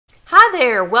Hi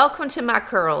there, welcome to my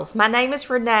curls. My name is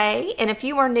Renee, and if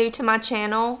you are new to my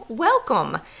channel,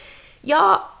 welcome.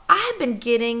 Y'all, I have been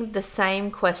getting the same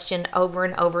question over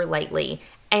and over lately,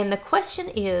 and the question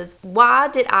is, why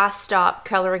did I stop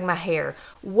coloring my hair?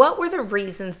 What were the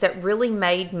reasons that really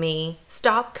made me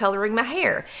stop coloring my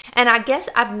hair? And I guess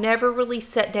I've never really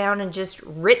sat down and just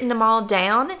written them all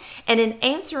down, and in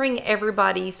answering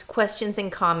everybody's questions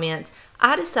and comments,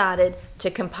 I decided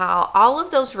to compile all of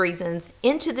those reasons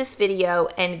into this video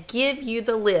and give you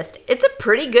the list. It's a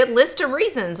pretty good list of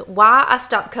reasons why I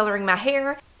stopped coloring my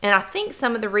hair, and I think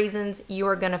some of the reasons you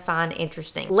are going to find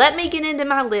interesting. Let me get into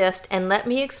my list and let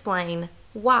me explain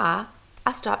why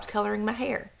I stopped coloring my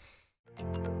hair.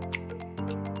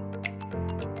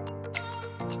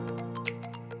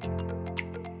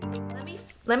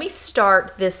 Let me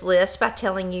start this list by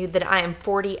telling you that I am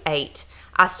 48.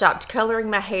 I stopped coloring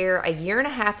my hair a year and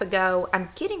a half ago. I'm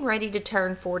getting ready to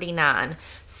turn 49.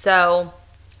 So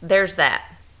there's that.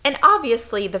 And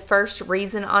obviously the first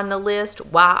reason on the list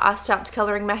why I stopped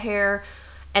coloring my hair,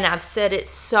 and I've said it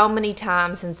so many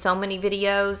times in so many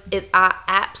videos, is I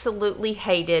absolutely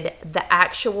hated the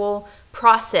actual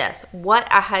process,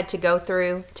 what I had to go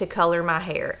through to color my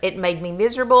hair. It made me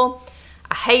miserable.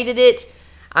 I hated it.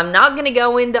 I'm not going to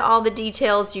go into all the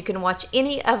details. You can watch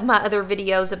any of my other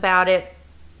videos about it.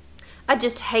 I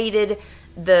just hated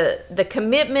the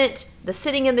commitment, the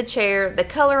sitting in the chair, the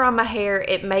color on my hair.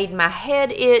 It made my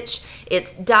head itch.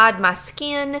 It's dyed my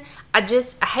skin. I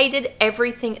hated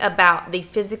everything about the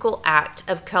physical act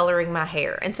of coloring my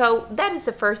hair. And so that is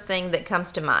the first thing that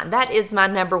comes to mind. That is my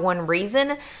number one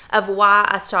reason of why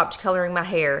I stopped coloring my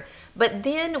hair. But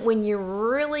then when you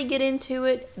really get into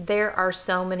it, there are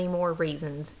so many more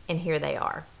reasons, and here they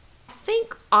are. I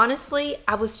think, honestly,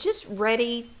 I was just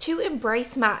ready to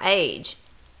embrace my age.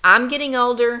 I'm getting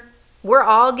older. We're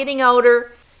all getting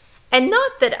older. And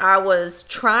not that I was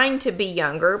trying to be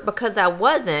younger, because I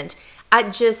wasn't. I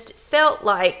just felt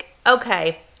like,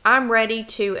 okay, I'm ready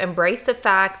to embrace the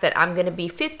fact that I'm going to be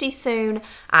 50 soon.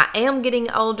 I am getting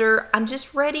older. I'm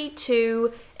just ready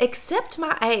to accept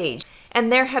my age.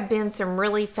 And there have been some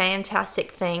really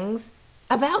fantastic things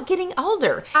about getting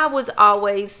older. I was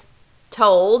always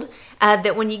told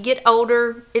that when you get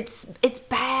older, it's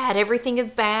bad. Everything is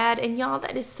bad. And y'all,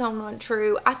 that is so not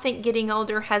true. I think getting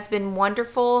older has been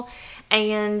wonderful.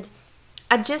 And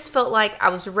I just felt like I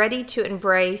was ready to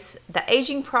embrace the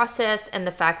aging process and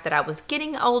the fact that I was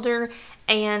getting older,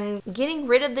 and getting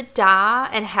rid of the dye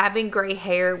and having gray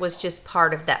hair was just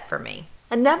part of that for me.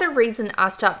 Another reason I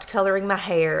stopped coloring my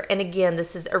hair, and again,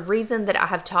 this is a reason that I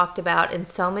have talked about in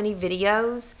so many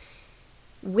videos,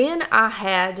 when I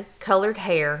had colored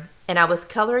hair and I was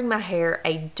coloring my hair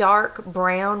a dark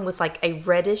brown with like a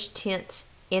reddish tint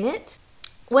in it,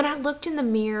 when I looked in the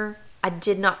mirror, I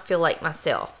did not feel like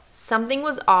myself. Something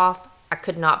was off. I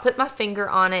could not put my finger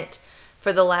on it.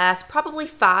 For the last probably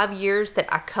 5 years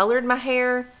that I colored my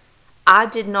hair, I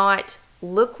did not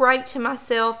look right to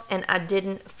myself and I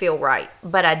didn't feel right,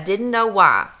 but I didn't know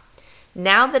why.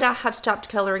 Now that I have stopped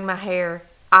coloring my hair,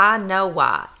 I know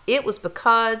why. It was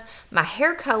because my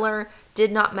hair color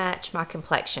did not match my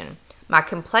complexion. My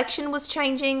complexion was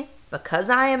changing because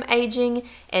I am aging,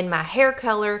 and my hair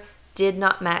color did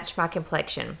not match my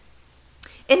complexion.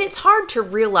 And it's hard to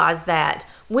realize that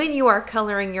when you are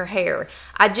coloring your hair.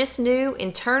 I just knew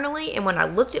internally, and when I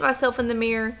looked at myself in the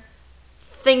mirror,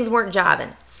 things weren't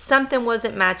jiving. Something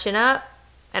wasn't matching up,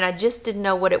 and I just didn't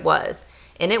know what it was.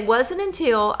 And it wasn't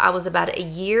until I was about a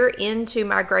year into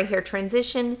my gray hair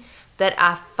transition that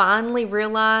I finally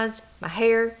realized my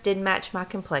hair didn't match my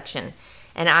complexion.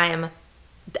 And I am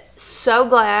so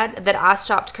glad that I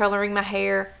stopped coloring my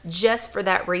hair just for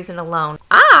that reason alone.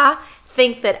 I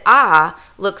think that I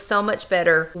look so much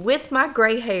better with my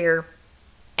gray hair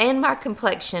and my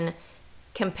complexion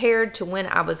compared to when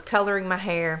I was coloring my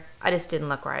hair. I just didn't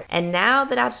look right. And now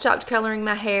that I've stopped coloring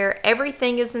my hair,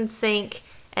 everything is in sync,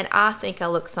 and I think I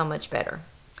look so much better.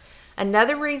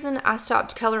 Another reason I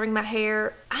stopped coloring my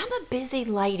hair, I'm a busy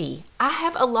lady. I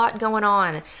have a lot going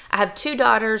on. I have 2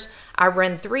 daughters, I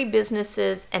run 3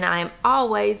 businesses, and I am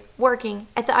always working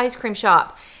at the ice cream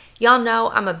shop. Y'all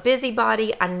know I'm a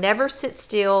busybody. I never sit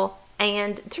still,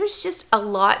 and there's just a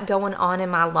lot going on in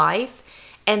my life,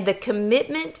 and the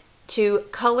commitment to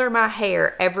color my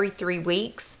hair every 3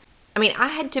 weeks, I mean, I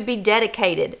had to be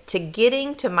dedicated to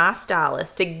getting to my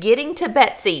stylist, to getting to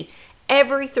Betsy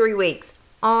every 3 weeks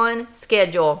on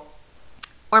schedule,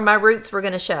 or my roots were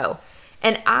going to show.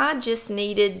 And I just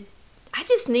needed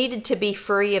to be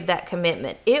free of that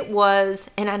commitment. It was,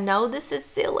 and I know this is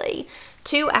silly,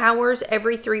 2 hours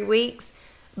every 3 weeks,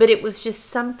 but it was just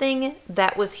something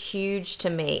that was huge to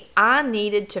me. I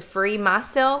needed to free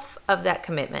myself of that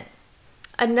commitment.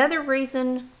 Another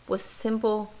reason was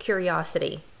simple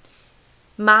curiosity.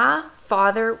 My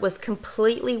father was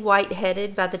completely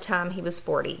white-headed by the time he was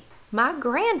 40. My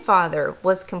grandfather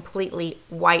was completely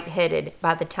white-headed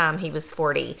by the time he was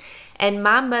 40. And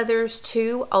my mother's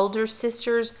 2 older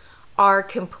sisters are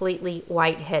completely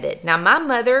white-headed. Now, my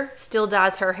mother still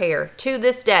dyes her hair. To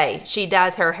this day, she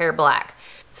dyes her hair black.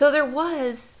 So there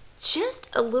was just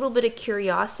a little bit of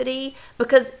curiosity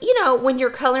because, you know, when you're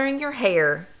coloring your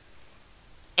hair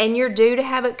and you're due to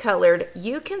have it colored,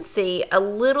 you can see a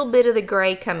little bit of the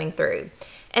gray coming through.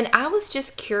 And I was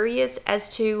just curious as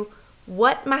to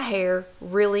what my hair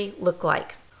really looked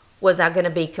like. Was I going to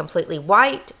be completely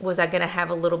white? Was I going to have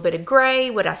a little bit of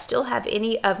gray? Would I still have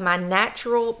any of my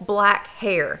natural black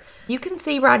hair? You can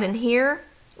see right in here,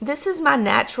 this is my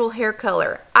natural hair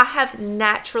color. I have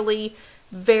naturally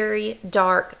very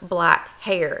dark black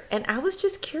hair. And I was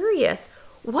just curious,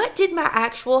 what did my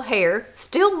actual hair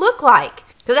still look like?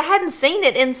 Because I hadn't seen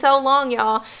it in so long,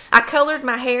 y'all. I colored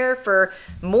my hair for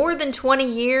more than 20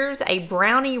 years, a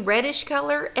brownie reddish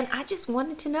color, and I just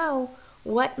wanted to know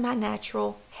what my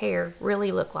natural hair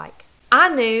really looked like. I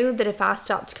knew that if I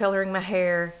stopped coloring my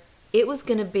hair, it was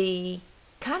going to be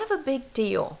kind of a big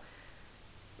deal.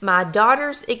 My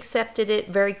daughters accepted it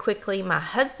very quickly. My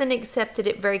husband accepted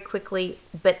it very quickly,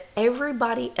 but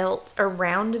everybody else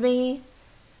around me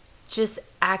just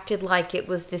acted like it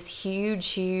was this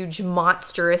huge,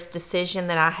 monstrous decision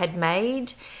that I had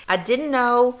made. I didn't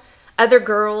know other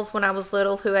girls when I was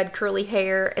little who had curly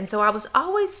hair, and so I was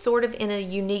always sort of in a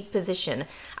unique position.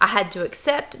 I had to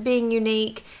accept being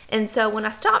unique, and so when I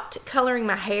stopped coloring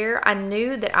my hair, I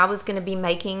knew that I was going to be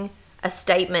making a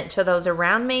statement to those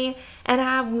around me, and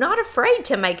I'm not afraid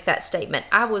to make that statement.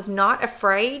 I was not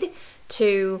afraid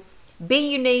to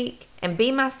be unique and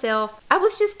be myself. I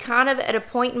was just kind of at a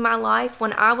point in my life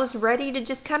when I was ready to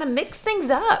just kind of mix things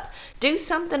up, do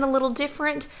something a little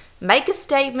different, make a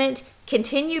statement,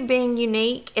 continue being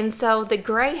unique. And so the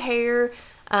gray hair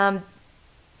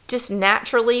just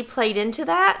naturally played into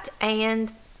that,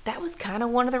 and that was kind of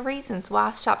one of the reasons why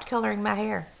I stopped coloring my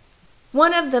hair.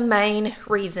 One of the main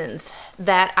reasons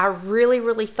that I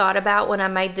really thought about when I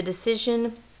made the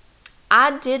decision,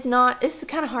 this is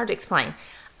kind of hard to explain.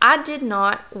 I did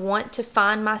not want to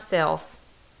find myself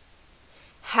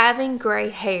having gray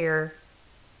hair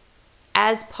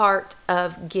as part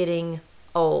of getting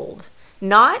old.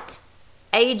 Not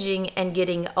aging and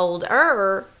getting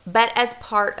older, but as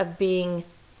part of being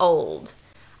old.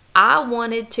 I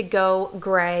wanted to go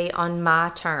gray on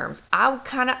my terms. I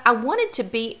wanted to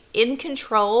be in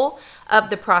control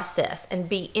of the process and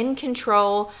be in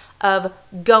control of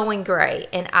going gray.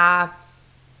 And I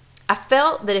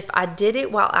felt that if I did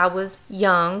it while I was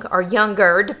young or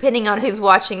younger, depending on who's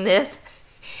watching this,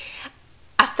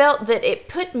 I felt that it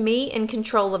put me in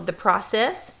control of the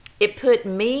process. It put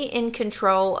me in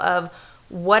control of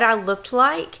what I looked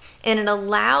like, and it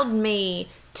allowed me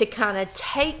to kind of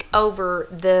take over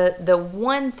the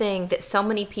one thing that so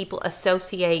many people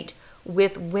associate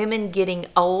with women getting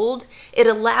old. It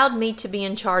allowed me to be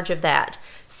in charge of that.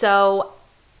 So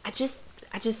I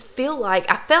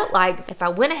felt like if I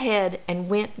went ahead and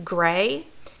went gray,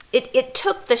 it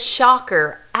took the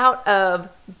shocker out of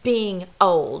being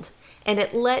old, and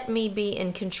it let me be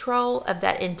in control of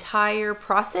that entire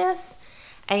process.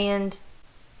 And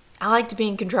I like to be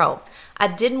in control. I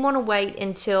didn't want to wait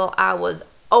until I was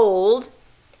old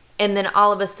and then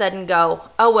all of a sudden go,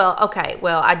 oh well, okay,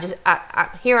 well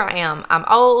here I am, I'm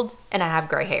old and I have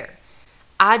gray hair.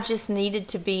 I just needed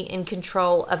to be in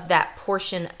control of that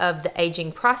portion of the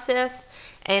aging process,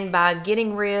 and by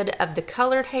getting rid of the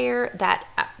colored hair, that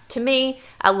to me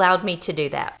allowed me to do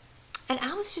that. And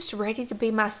I was just ready to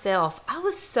be myself. I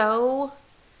was so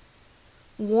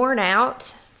worn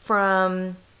out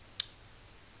from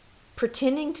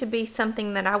pretending to be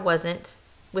something that I wasn't,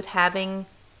 with having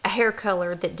a hair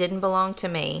color that didn't belong to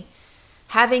me,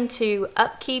 having to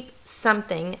upkeep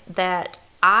something that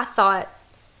I thought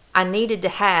I needed to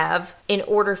have in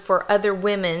order for other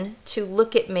women to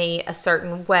look at me a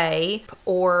certain way,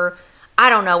 or I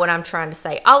don't know what I'm trying to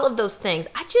say. All of those things.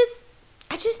 I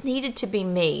just needed to be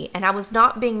me, and I was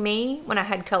not being me when I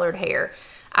had colored hair.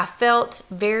 I felt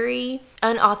very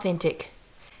unauthentic.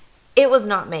 It was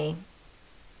not me.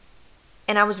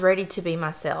 And I was ready to be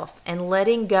myself, and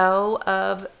letting go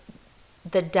of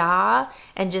the dye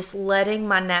and just letting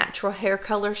my natural hair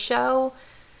color show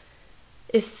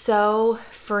is so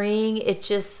freeing. It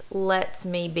just lets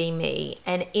me be me.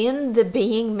 And in the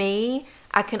being me,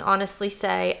 I can honestly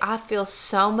say I feel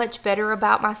so much better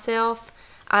about myself.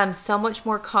 I'm so much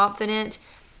more confident.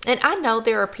 And I know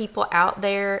there are people out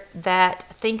there that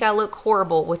think I look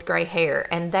horrible with gray hair,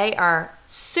 and they are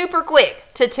super quick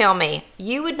to tell me.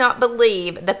 You would not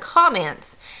believe the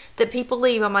comments that people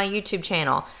leave on my YouTube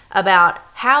channel about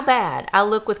how bad I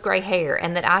look with gray hair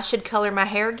and that I should color my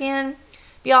hair again.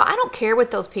 Y'all, I don't care what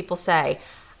those people say.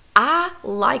 I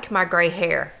like my gray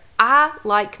hair. I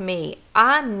like me.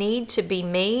 I need to be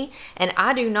me, and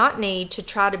I do not need to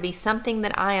try to be something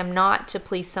that I am not to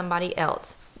please somebody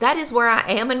else. That is where I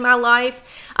am in my life.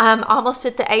 I'm almost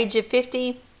at the age of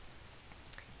 50,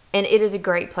 and it is a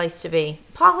great place to be.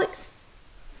 Pollux,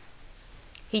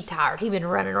 he tired. He been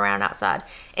running around outside,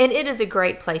 and it is a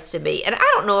great place to be. And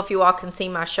I don't know if you all can see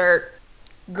my shirt,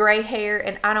 gray hair,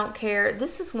 and I don't care.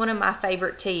 This is one of my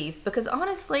favorite tees because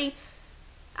honestly,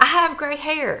 I have gray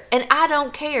hair, and I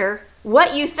don't care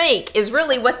what you think is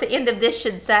really what the end of this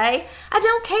should say. I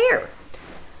don't care.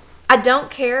 I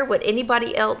don't care what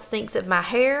anybody else thinks of my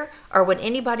hair or what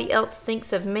anybody else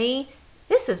thinks of me.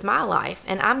 This is my life,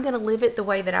 and I'm going to live it the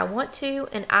way that I want to,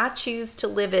 and I choose to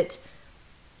live it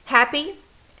happy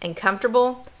and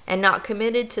comfortable and not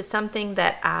committed to something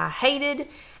that I hated,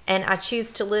 and I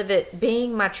choose to live it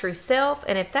being my true self.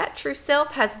 And if that true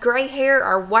self has gray hair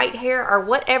or white hair or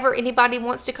whatever anybody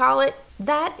wants to call it,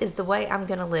 that is the way I'm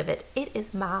going to live it. It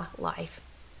is my life.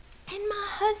 And my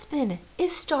husband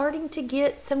is starting to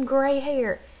get some gray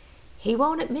hair. He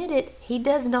won't admit it. He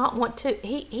does not want to.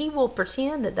 He will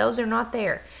pretend that those are not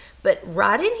there. But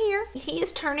right in here, he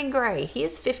is turning gray. He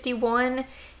is 51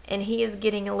 and he is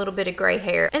getting a little bit of gray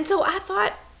hair. And so I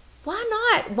thought, why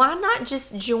not? Why not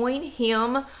just join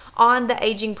him on the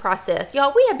aging process?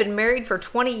 Y'all, we have been married for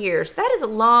 20 years. That is a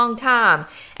long time.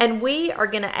 And we are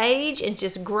going to age and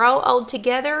just grow old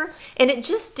together. And it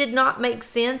just did not make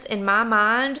sense in my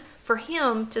mind for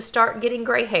him to start getting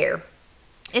gray hair.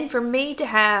 And for me to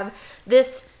have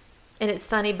this, and it's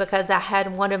funny because I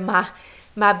had one of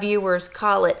my viewers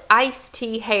call it iced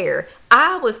tea hair.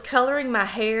 I was coloring my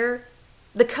hair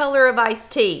the color of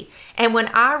iced tea. And when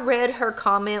I read her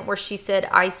comment where she said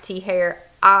iced tea hair,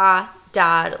 I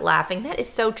died laughing. That is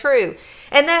so true.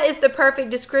 And that is the perfect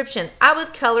description. I was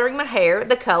coloring my hair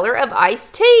the color of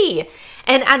iced tea.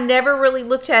 And I never really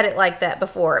looked at it like that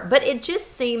before. But it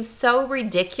just seems so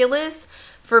ridiculous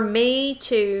for me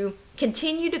to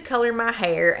continue to color my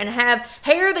hair and have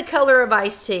hair the color of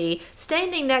iced tea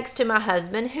standing next to my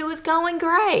husband who is going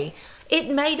gray. It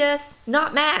made us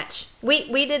not match.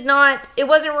 We did not, it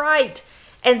wasn't right.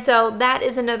 And so that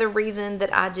is another reason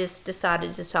that I just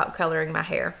decided to stop coloring my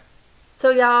hair. So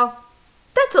y'all,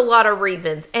 that's a lot of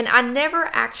reasons. And I never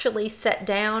actually sat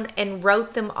down and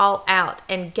wrote them all out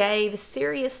and gave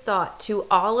serious thought to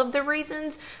all of the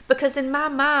reasons, because in my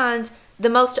mind, the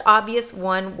most obvious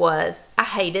one was I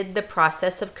hated the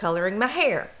process of coloring my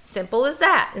hair. Simple as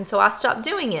that. And so I stopped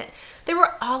doing it. There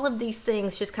were all of these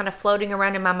things just kind of floating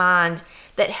around in my mind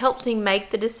that helped me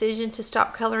make the decision to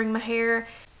stop coloring my hair.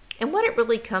 And what it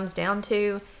really comes down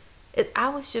to is I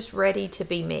was just ready to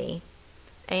be me.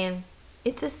 And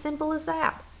it's as simple as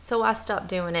that. So I stopped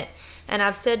doing it. And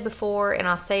I've said before, and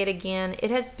I'll say it again, it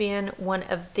has been one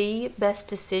of the best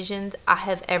decisions I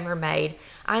have ever made.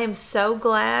 I am so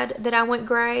glad that I went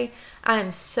gray. I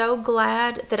am so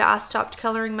glad that I stopped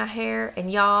coloring my hair.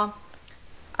 And y'all,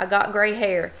 I got gray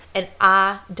hair and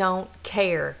I don't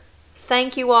care.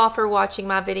 Thank you all for watching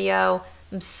my video.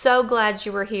 I'm so glad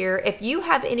you were here. If you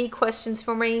have any questions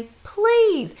for me,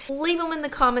 please leave them in the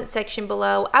comment section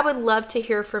below. I would love to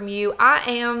hear from you. I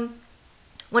am,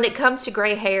 when it comes to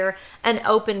gray hair, an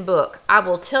open book. I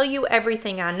will tell you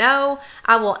everything I know.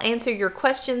 I will answer your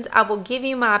questions. I will give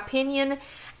you my opinion.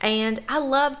 And I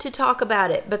love to talk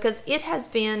about it because it has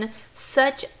been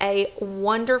such a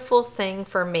wonderful thing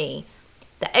for me.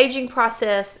 The aging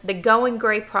process, the going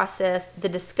gray process, the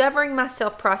discovering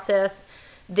myself process,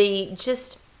 the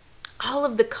just all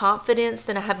of the confidence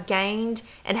that I have gained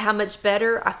and how much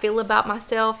better I feel about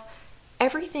myself.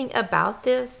 Everything about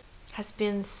this has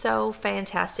been so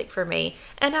fantastic for me,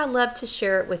 and I love to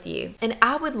share it with you. And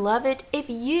I would love it if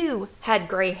you had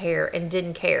gray hair and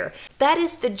didn't care. That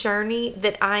is the journey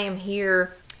that I am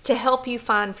here to help you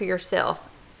find for yourself.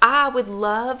 I would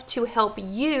love to help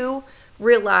you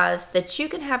realize that you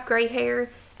can have gray hair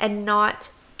and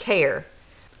not care.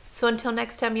 So until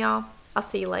next time, y'all, I'll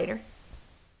see you later.